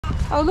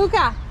Oh,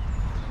 Luca.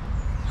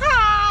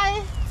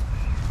 Hi.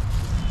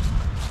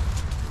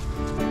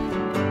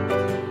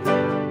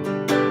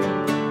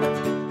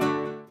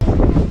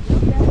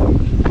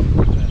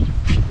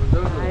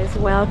 Guys,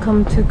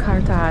 welcome to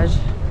Carthage.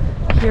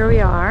 Here we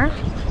are,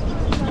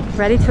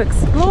 ready to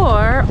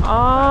explore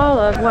all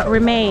of what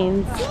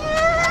remains.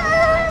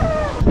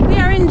 We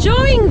are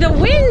enjoying the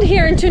wind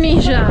here in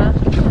Tunisia.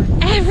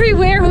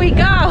 Everywhere we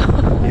go.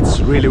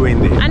 It's really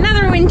windy.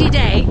 Another windy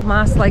day.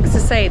 Mas likes to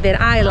say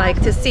that I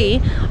like to see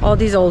all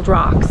these old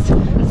rocks.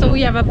 So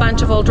we have a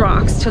bunch of old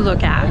rocks to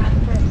look at,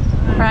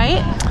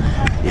 right?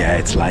 Yeah,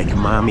 it's like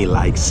mommy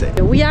likes it.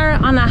 We are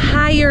on a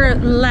higher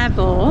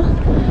level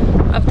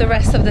of the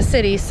rest of the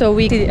city, so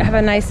we have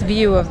a nice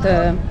view of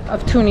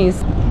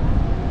Tunis.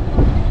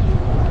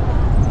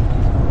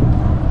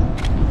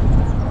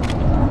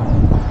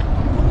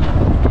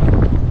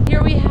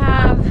 Here we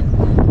have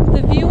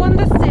the view on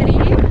the city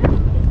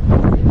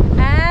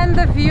and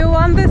the view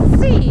on the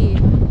sea.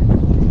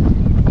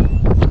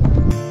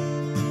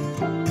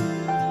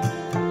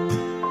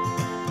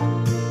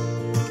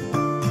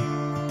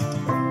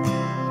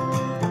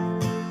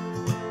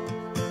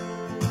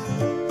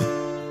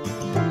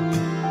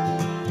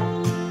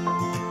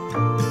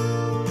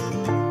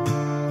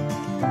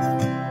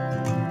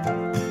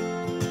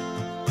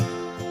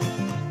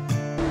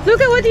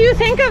 Luca, what do you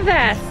think of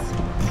this?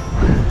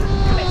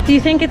 Do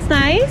you think it's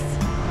nice?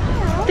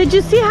 Did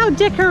you see how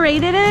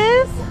decorated it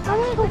is? I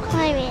want to go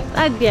climb it.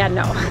 Yeah,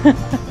 no. Okay,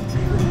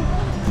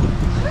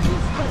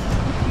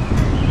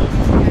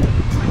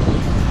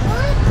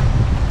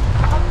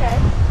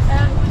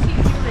 and was he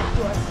giving it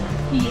to us?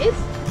 He is,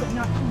 but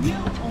not to you,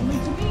 only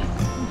to me.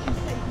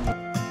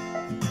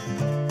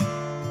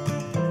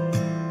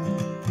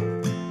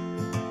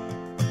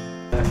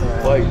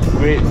 Poi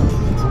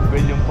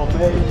vedi un po'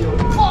 meglio.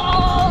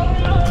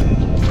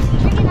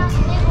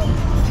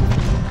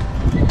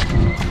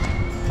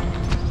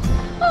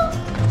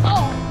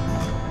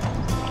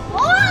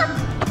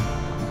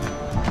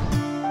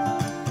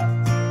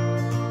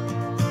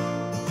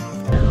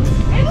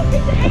 Hey, look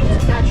at the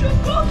ancient statue of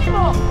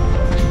Pokemon!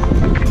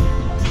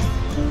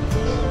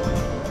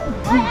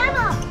 Wait,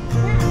 Emma!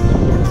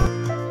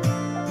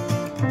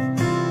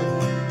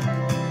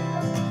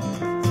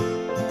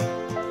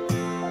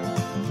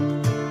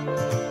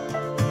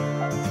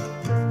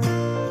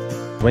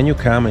 When you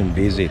come and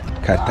visit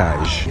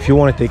Carthage, if you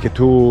want to take a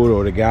tour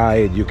or a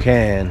guide, you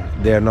can.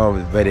 They're not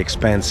very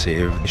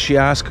expensive. She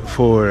asked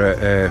for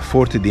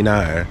 40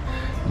 dinar,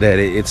 that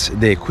it's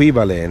the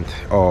equivalent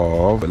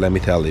of, let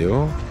me tell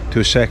you,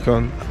 2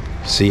 seconds.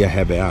 See, I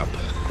have it up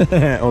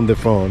on the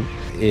phone.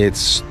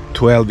 It's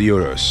 12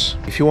 euros.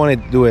 If you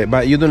want to do it,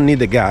 but you don't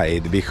need a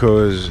guide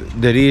because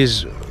there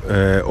is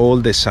all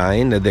the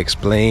sign that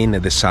explain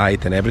the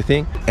site and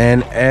everything,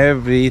 and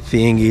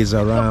everything is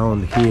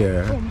around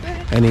here,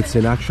 and it's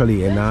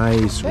actually a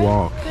nice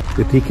walk.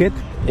 The ticket,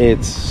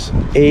 it's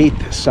 8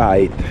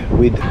 site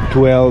with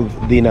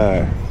 12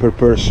 dinar per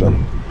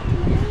person.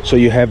 So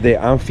you have the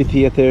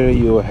amphitheater,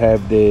 you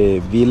have the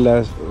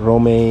Villa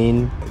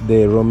Romaine,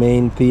 the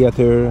Romaine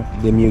Theater,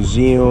 the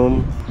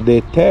museum,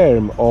 the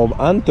Term of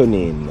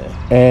Antonin,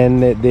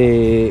 and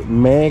the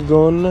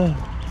Megon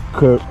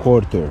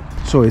Quarter.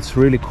 So it's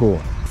really cool.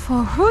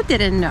 For who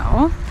didn't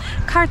know,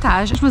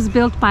 Carthage was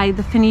built by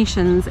the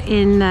Phoenicians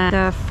in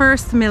the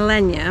first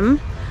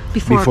millennium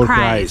before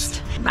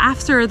Christ.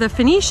 After the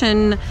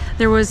Phoenician,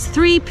 there was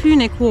 3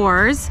 Punic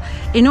Wars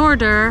in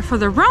order for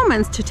the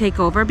Romans to take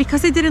over,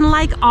 because they didn't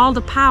like all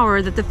the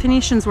power that the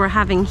Phoenicians were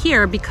having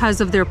here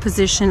because of their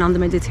position on the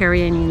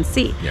Mediterranean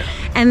Sea. Yeah.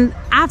 And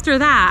after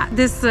that,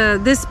 this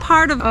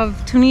part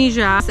of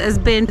Tunisia has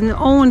been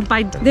owned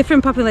by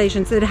different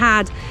populations. It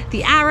had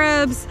the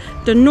Arabs,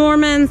 the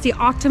Normans, the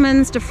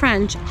Ottomans, the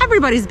French.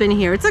 Everybody's been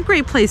here. It's a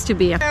great place to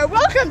be.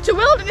 Welcome to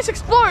Wilderness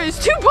Explorers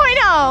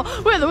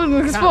 2.0! We're the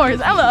Wilderness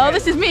Explorers. Hello,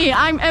 this is me.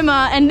 I'm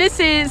Emma, and this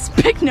is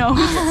Pick Nose.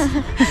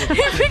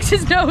 He picks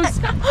his nose.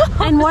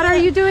 And what are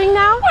you doing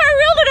now? We're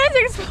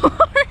wilderness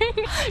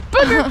exploring.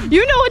 Booger,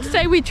 you know what to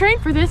say. We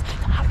trained for this.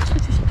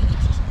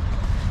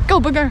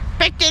 Go, Booger.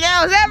 Pick your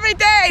nose every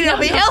day. You'll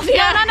be healthy.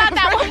 No, not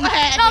that one.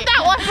 Not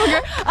that one,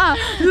 Booger.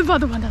 The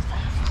other one. That's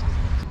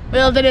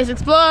Wilderness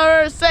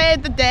Explorers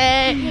save the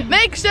day.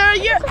 Make sure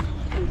you're...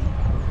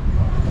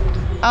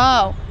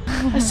 Oh.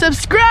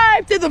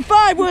 Subscribe to the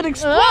 5 World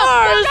Explorers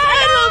and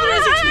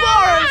Wilderness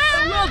Explorers.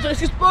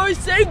 Wilderness Explorers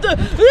save the...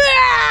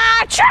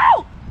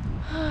 Achoo!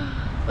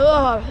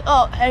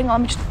 Oh, hang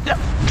on.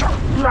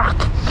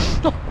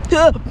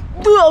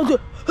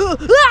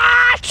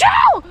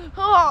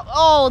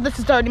 Oh, this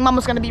is dirty.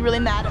 Mama's gonna be really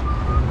mad.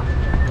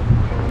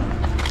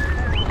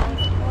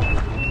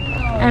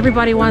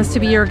 Everybody wants to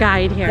be your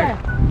guide here.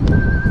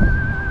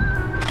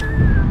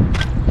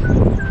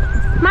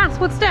 Mas,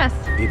 what's this?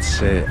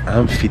 It's an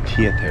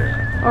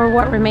amphitheater. Or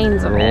what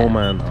remains of it?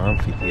 Roman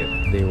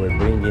amphitheater. They were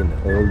bringing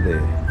all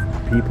the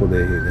people,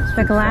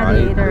 the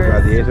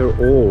gladiator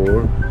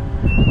or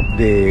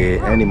the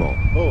animal.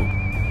 Oh.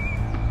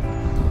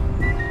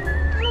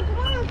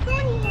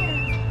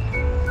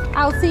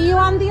 I'll see you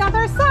on the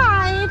other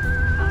side.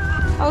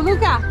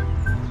 Luca.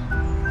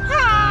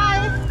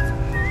 Hi.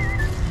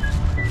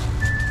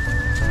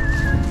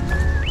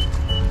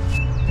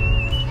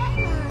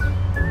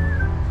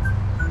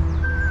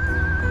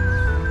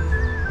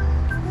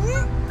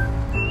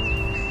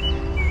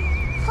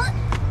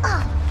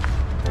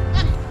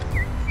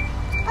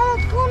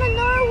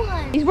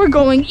 We're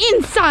going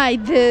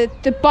inside the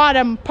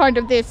bottom part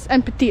of this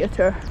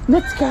amphitheater.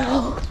 Let's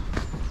go.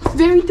 It's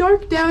very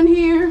dark down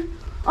here.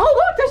 Oh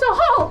look, there's a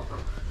hole.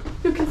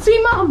 You can see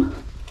Mom.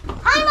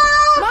 Hi,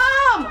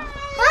 Mom! Mom!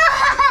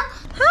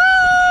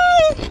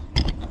 Hi!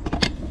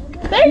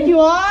 There you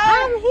are.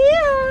 I'm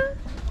here.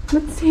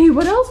 Let's see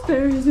what else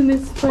there is in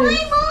this place.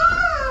 Hi,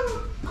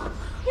 Mom!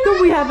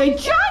 So we have a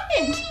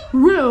giant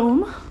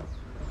room.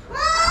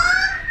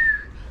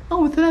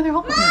 Oh, it's another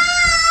hole.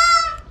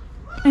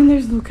 And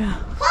there's Luca.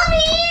 Come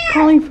here!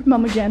 Calling for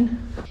Mom again.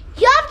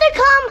 You have to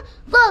come.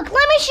 Look,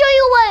 let me show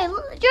you a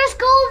way. Just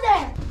go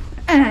there.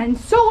 And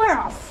so we're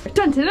off.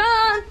 Dun dun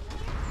dun.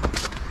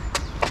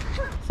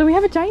 So we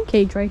have a giant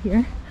cage right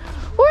here,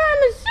 where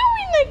I'm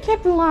assuming they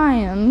kept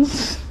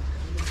lions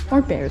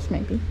or bears,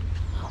 maybe.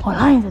 Oh,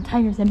 lions and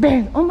tigers and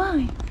bears. Oh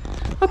my.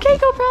 Okay,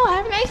 GoPro.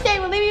 Have a nice day.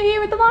 We'll leave you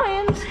here with the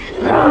lions.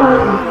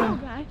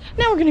 Okay.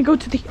 Now we're gonna go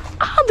to the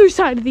other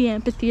side of the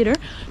amphitheater.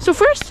 So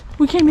first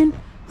we came in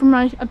from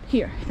right up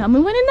here. Then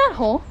we went in that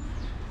hole.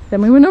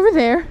 Then we went over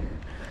there.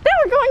 Now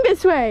we're going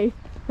this way.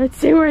 Let's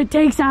see where it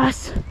takes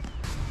us.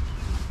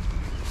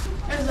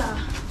 There's a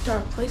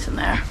dark place in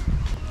there.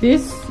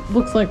 This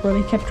looks like where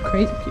they kept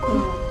crazy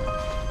people.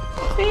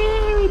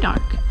 Very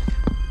dark.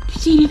 Do you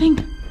see anything?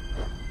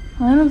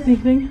 I don't see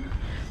anything.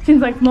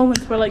 Seems like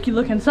moments where like you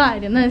look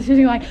inside and then it's just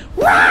like,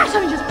 wah,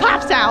 something just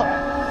pops out.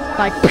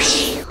 Like,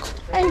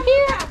 and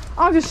here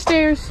are the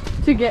stairs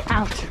to get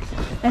out.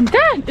 And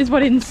that is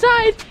what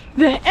inside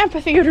the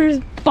amphitheater's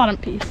bottom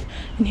piece.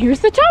 And here's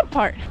the top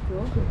part.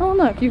 Oh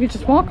look, you could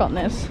just walk on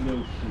this.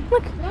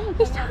 Look,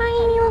 these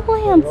tiny little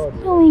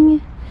ants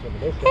going.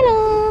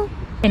 Hello.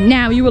 And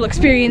now you will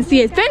experience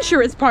the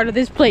adventurous part of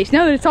this place,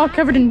 now that it's all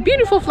covered in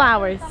beautiful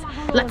flowers.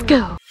 Let's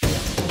go.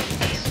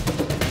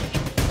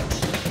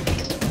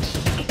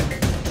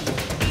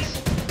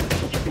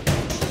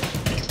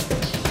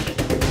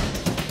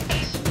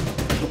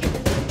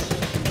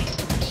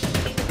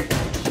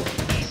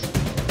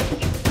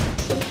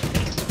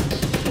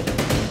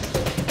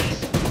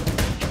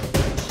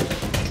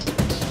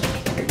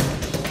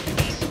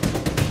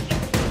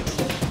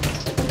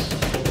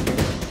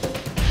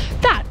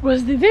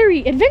 Was the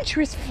very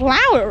adventurous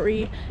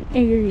flowery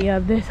area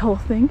of this whole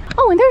thing.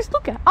 Oh, and there's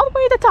Luca all the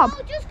way at the top.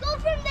 Oh, just go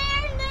from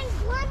there and then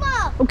climb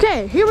up.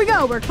 Okay, here we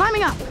go. We're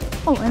climbing up.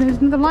 Oh, and there's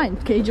another lion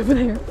cage over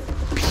there.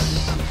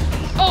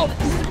 Oh,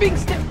 this is a big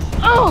step.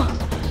 Oh,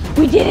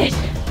 we did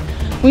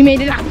it. We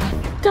made it up.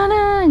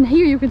 Ta-da! And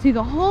here you can see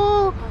the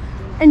whole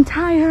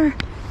entire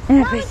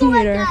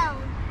amphitheater.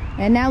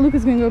 And now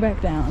Luca's gonna go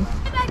back down.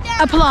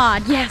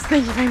 Applaud. Yes,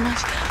 thank you very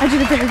much. I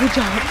did a very good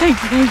job.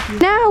 Thank you, thank you.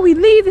 Now we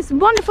leave this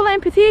wonderful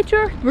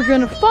amphitheater. We're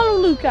gonna follow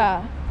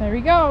Luca. There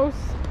he goes.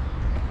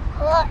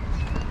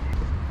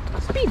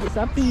 Speed this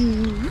up.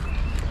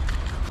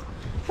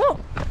 Oh,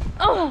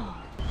 oh,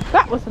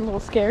 that was a little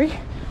scary,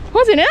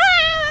 wasn't it?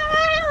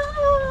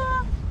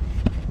 Ah!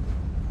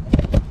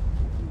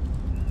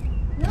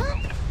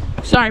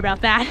 Sorry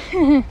about that.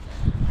 I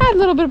had a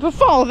little bit of a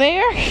fall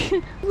there.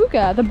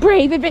 Luca, the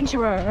brave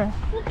adventurer.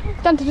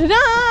 Dun dun dun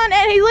dun,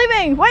 and he's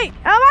leaving. Wait,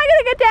 am I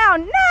gonna get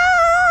down? No!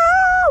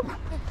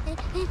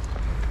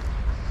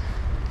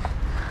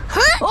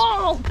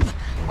 Oh!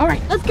 All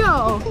right, let's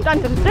go.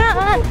 Dun dun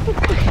dun.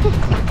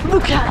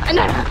 Luca, and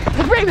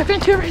the brave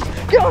adventurer is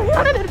going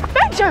on an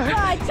adventure.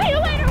 Right, see you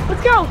later.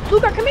 Let's go.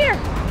 Luca, come here.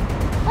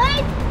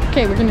 Wait.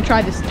 Okay, we're gonna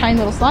try this tiny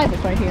little slide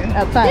that's right here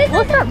outside.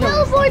 This is a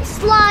billboard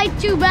slide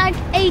to back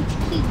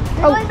HQ.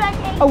 We're going back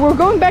to HQ. Oh, we're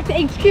going back to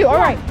HQ. All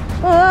right.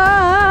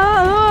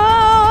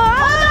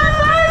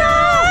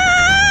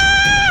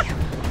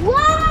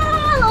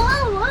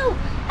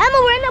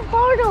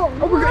 Portal.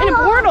 Oh, we're in a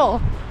portal.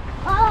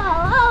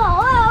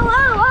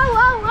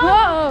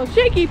 Whoa,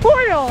 shaky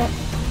portal.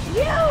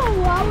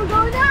 We're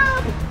going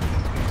up.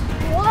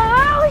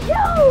 Whoa,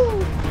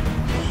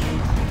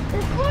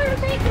 this portal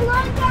takes a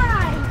long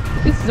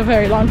time. This is a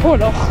very long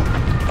portal.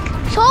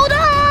 Hold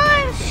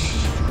on.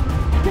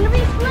 It's gonna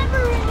be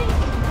slippery.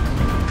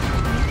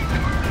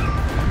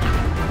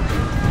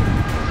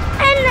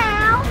 And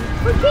now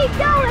we keep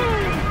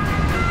going.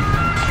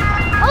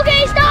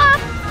 Okay, stop.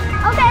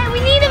 Okay, we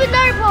need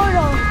another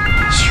portal.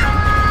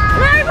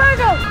 Another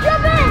portal.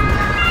 Jump in.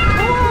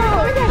 Oh,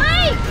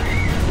 wait.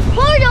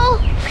 Portal.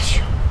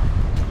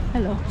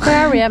 Hello. Where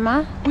are we,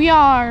 Emma? We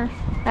are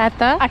At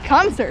the? a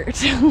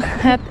concert.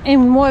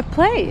 In what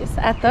place?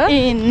 At the?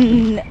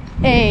 In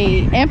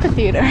a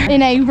amphitheater.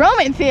 In a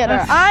Roman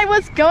theater. I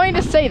was going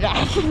to say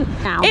that.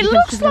 Now, It because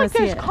looks she's gonna like see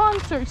there's it.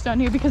 concerts down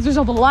here because there's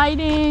all the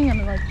lighting and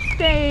the like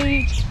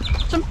stage.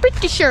 So I'm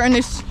pretty sure in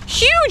this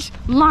huge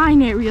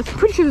line area, I'm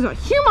pretty sure there's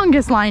a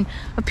humongous line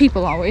of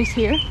people always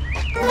here.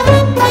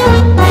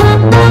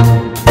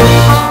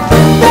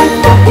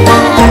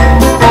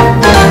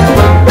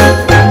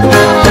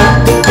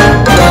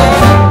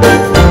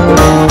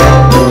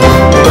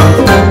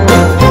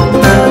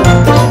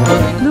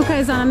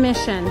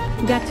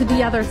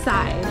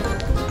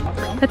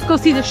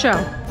 see the show.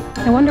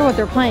 I wonder what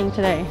they're playing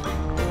today.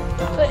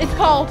 It's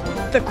called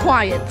The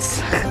Quiets,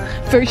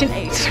 version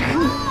 8.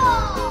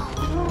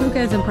 Luca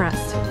is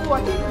impressed.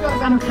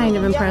 I'm kind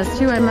of impressed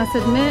too, I must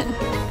admit.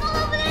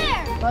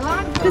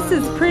 This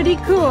is pretty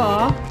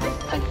cool.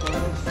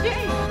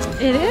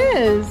 It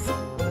is.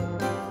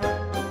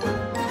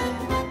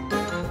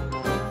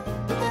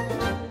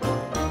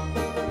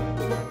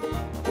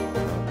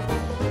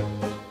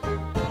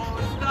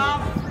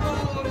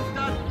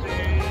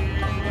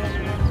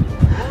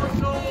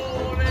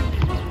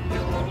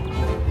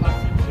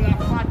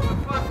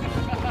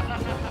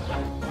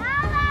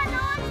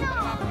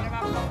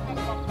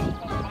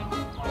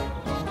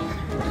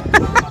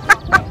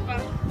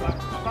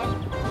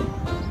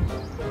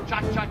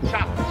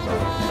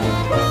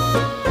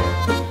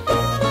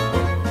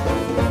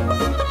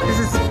 This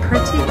is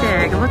pretty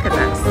big. Look at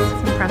this.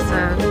 It's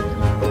impressive.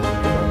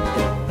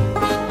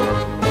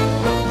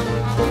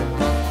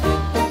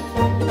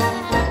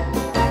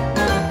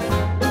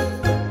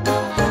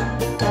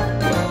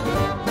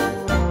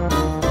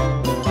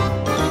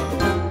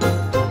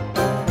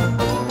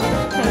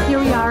 Okay, here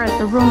we are at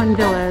the Roman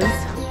villas,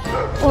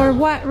 or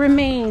what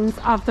remains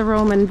of the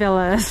Roman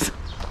villas.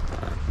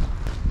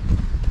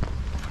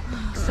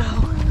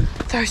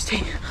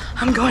 Thirsty.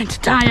 I'm going to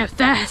die of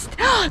thirst.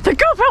 The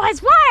GoPro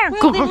has wire!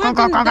 Well, they have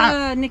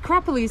the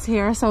necropolis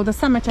here, so the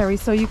cemetery,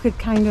 so you could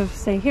kind of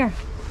stay here.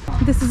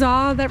 This is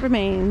all that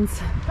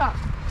remains.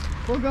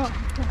 We're going.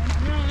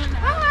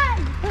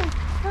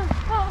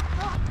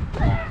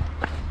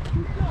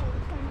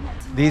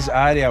 This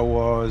area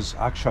was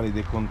actually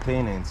the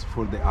containers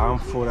for the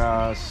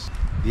amphoras,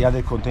 the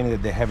other container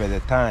that they have at the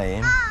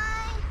time,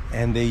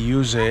 and they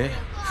use it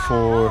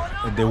for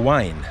the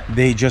wine.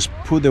 They just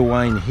put the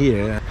wine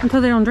here until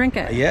they don't drink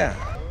it. Yeah.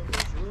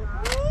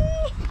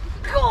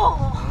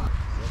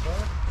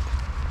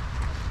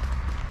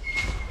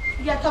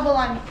 You got double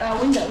line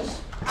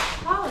windows.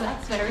 Oh,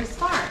 that's very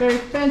smart. Very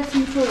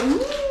fancy for.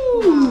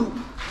 Ooh.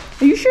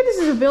 Are you sure this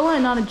is a villa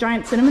and not a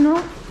giant cinnamon roll?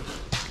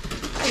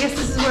 I guess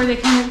this is where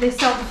they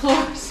sell the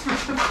floors.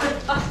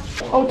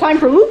 Oh, time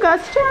for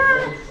Luca's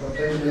turn.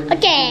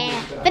 Okay.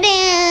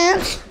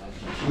 Ba-dance.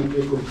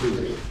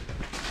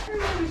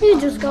 You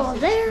just go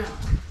there.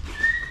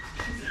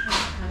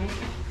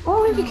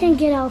 Or you can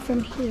get out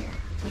from here.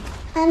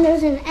 And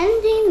there's an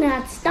ending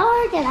that's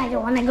dark and I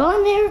don't want to go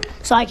in there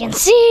so I can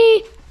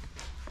see.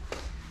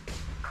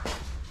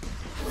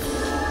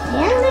 The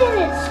ending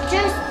is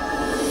just...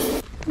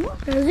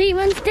 There's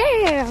even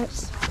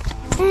stairs.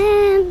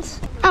 And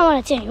I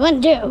want to tell you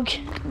one joke.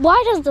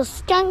 Why does the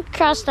skunk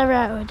cross the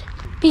road?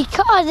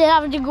 Because you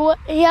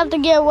have to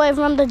get away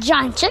from the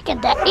giant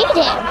chicken that eat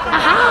him.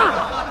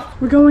 Aha!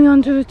 We're going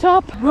on to the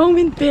top.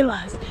 Roman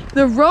villas.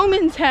 The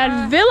Romans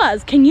had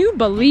villas. Can you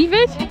believe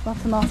it?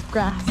 Lots and lots of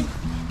grass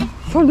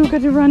for Luca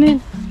to run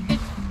in.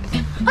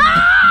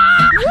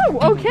 Ah! Woo,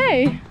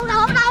 okay.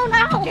 No.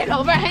 Get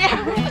over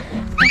here.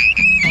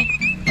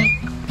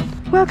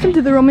 Welcome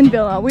to the Roman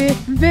villa with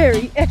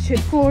very etched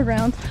floor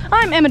grounds.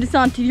 I'm Emma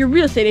DeSanti, your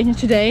real estate agent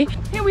today.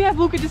 Here we have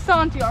Luca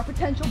DeSanti, our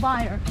potential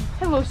buyer.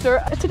 Hello,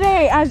 sir.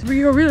 Today, as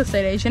your real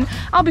estate agent,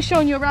 I'll be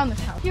showing you around this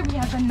house. Here we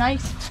have a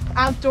nice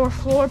outdoor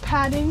floor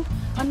padding,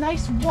 a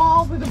nice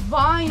wall with a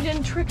vine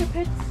and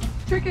trinkets,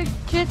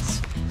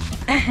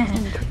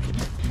 and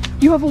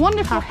you have a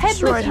wonderful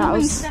headless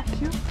woman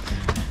statue.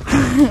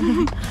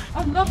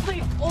 A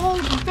lovely,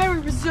 old, very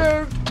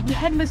reserved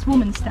headless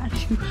woman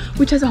statue,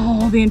 which has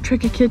all the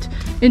intricate.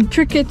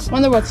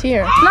 Wonder what's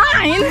here.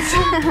 Lines.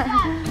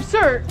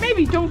 Sir,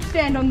 maybe don't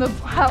stand on the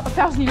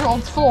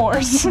 1,000-year-old's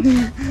floors. No,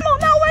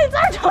 wait,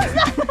 sir, don't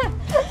stand.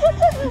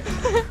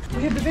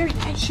 We have the very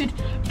etched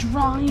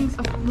drawings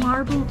of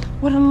marble.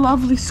 What a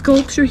lovely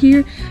sculpture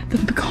here.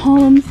 The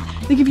columns,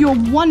 they give you a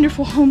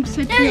wonderful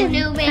homestead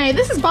feeling. Hey,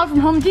 this is bought from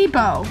Home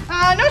Depot.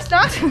 No, it's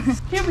not.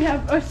 Here we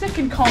have a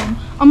second column,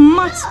 a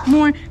much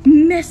more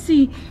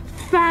messy,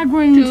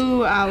 fragrant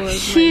 2 hours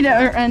sheet,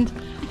 and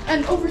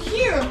over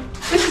here,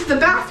 this is the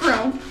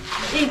bathroom.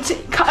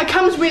 It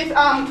comes with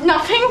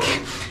nothing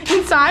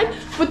inside,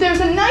 but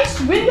there's a nice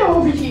window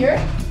over here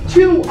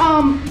to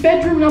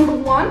bedroom number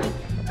 1.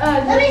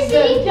 Let me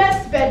see. The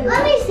guest bedroom.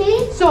 Let me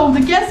see. So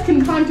the guests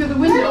can climb through the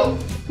window.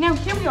 Now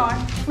here we are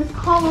with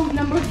column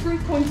number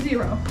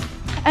 3.0.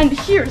 And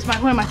here's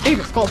one of my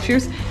favorite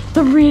sculptures,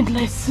 the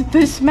Reedless.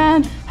 This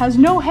man has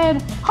no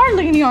head,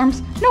 hardly any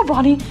arms, no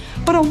body,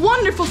 but a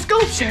wonderful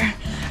sculpture.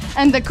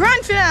 And the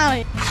grand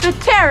finale, the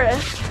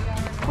terrace,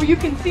 where you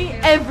can see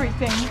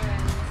everything.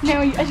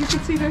 Now, as you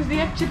can see, there's the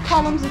etched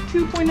columns of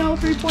 2.0,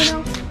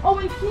 3.0. Oh,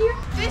 and here,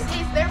 this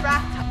is their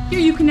rack tub. Here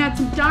you can add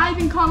some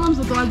diving columns,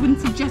 although I wouldn't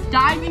suggest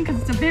diving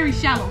because it's a very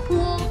shallow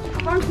pool.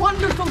 Our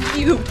wonderful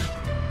view.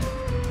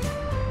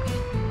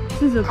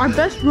 This is our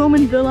best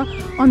Roman villa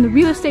on the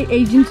real estate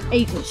agent's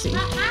agency.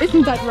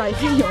 Isn't that right?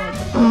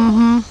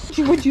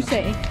 Mm-hmm. What'd you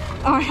say?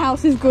 Our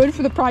house is good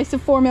for the price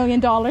of $4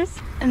 million?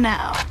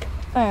 No.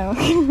 Oh.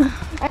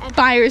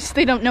 Buyers,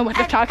 they don't know what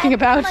they're talking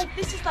about.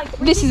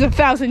 This is a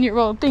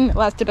 1,000-year-old thing that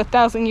lasted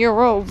 1,000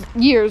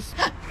 years.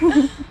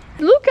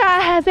 Luca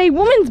has a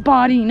woman's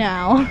body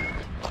now.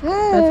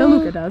 That's how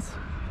Luca does.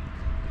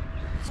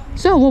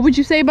 So, what would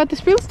you say about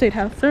this real estate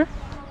house, sir?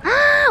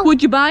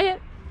 Would you buy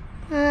it?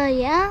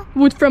 Yeah.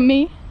 Would from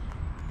me?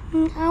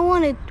 I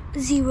wanted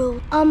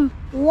 0.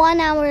 1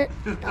 hour,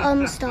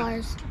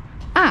 stars.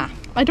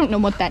 I don't know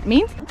what that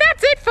means.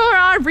 That's it for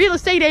our real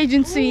estate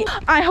agency.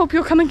 I hope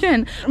you'll come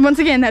again. Once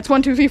again, that's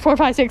 1, 2, 3, 4,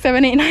 5, 6,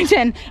 7, 8, 9,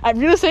 10 at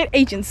real estate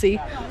agency.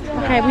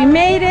 Okay, we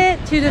made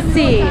it to the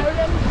sea.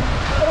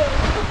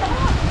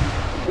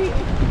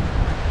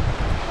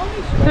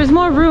 There's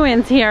more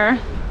ruins here.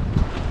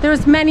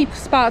 There's many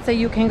spots that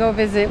you can go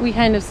visit. We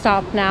kind of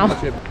stopped now.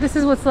 This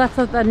is what's left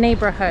of the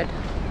neighborhood.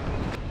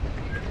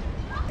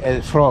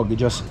 A frog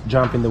just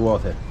jump in the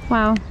water.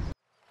 Wow.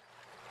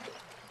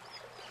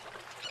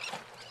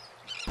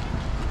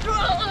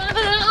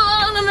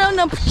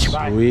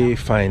 We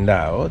find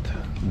out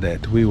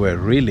that we were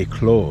really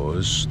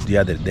close the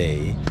other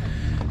day,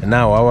 and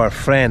now our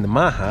friend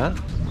Maha,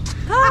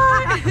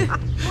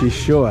 she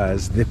showed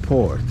us the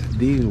port.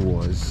 This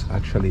was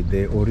actually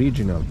the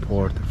original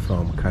port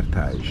from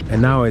Carthage,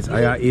 and now it's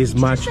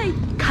much.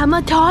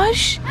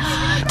 Carthage?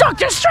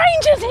 Dr.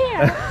 Strange is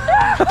here!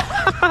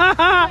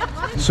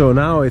 So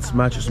now it's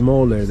much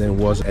smaller than it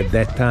was at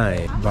that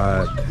time,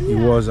 but it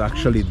was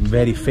actually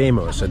very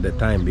famous at that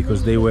time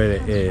because they were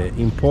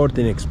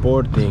importing,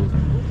 exporting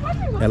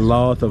a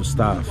lot of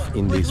stuff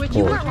in this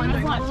port.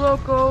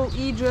 Morocco,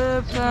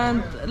 Egypt,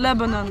 and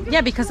Lebanon.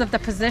 Yeah, because of the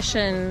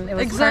position. It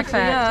was Exactly,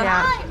 perfect.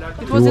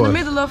 yeah. It was in the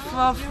middle of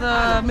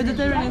the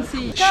Mediterranean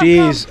Sea. She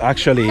is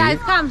actually Guys,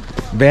 come.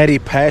 very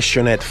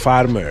passionate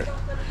farmer.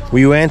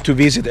 We went to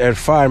visit her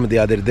farm the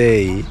other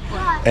day,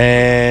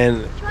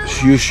 and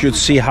you should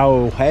see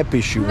how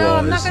happy she was. No,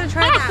 I'm not gonna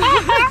try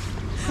that.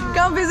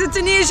 Come visit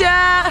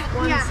Tunisia!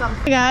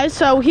 Hey guys,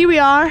 so here we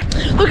are.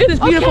 Look at this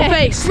beautiful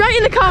face. Write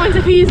in the comments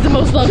if he is the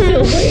most loved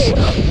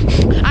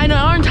silver. I know,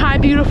 aren't I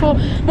beautiful?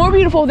 More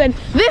beautiful than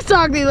this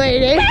ugly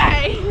lady.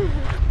 Hey!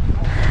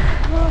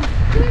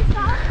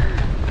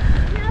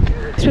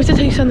 I'm supposed to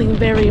tell you something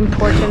very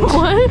important.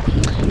 What?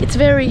 It's a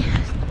very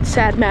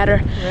sad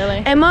matter.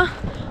 Really? Emma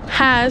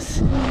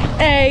has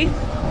a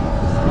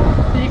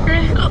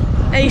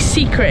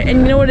secret, and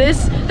you know what it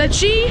is? That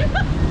she...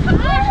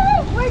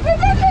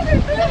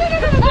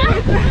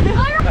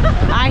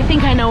 I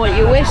think I know what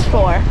you wish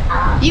for.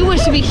 You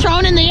wish to be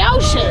thrown in the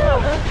ocean.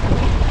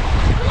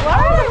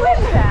 Why would I wish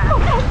that?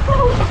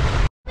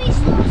 Please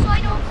slow so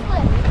I don't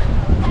slip,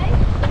 okay?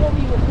 What were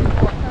you looking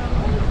for?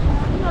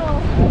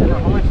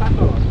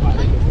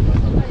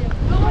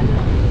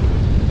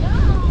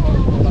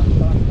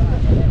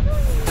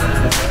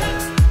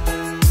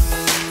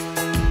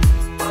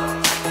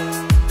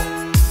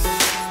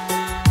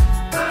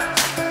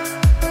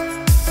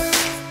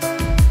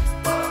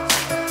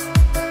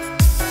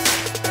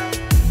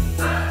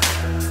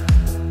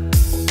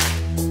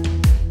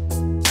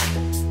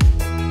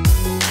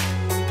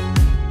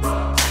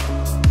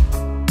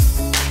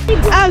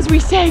 As we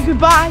say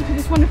goodbye to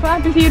this wonderful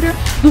amphitheater,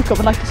 Luca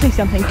would like to say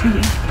something to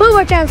you. Please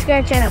watch our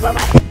channel.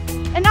 Bye-bye.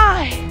 And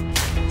I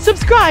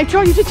subscribe to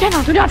our YouTube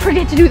channel. Do not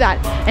forget to do that.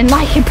 And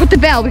like and put the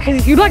bell, because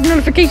if you like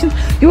notifications,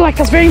 you like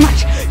us very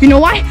much. You know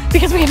why?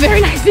 Because we have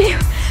very nice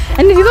videos.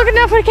 And if you look at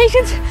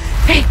notifications,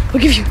 hey,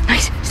 we'll give you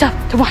nice stuff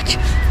to watch.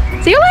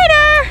 See you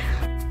later!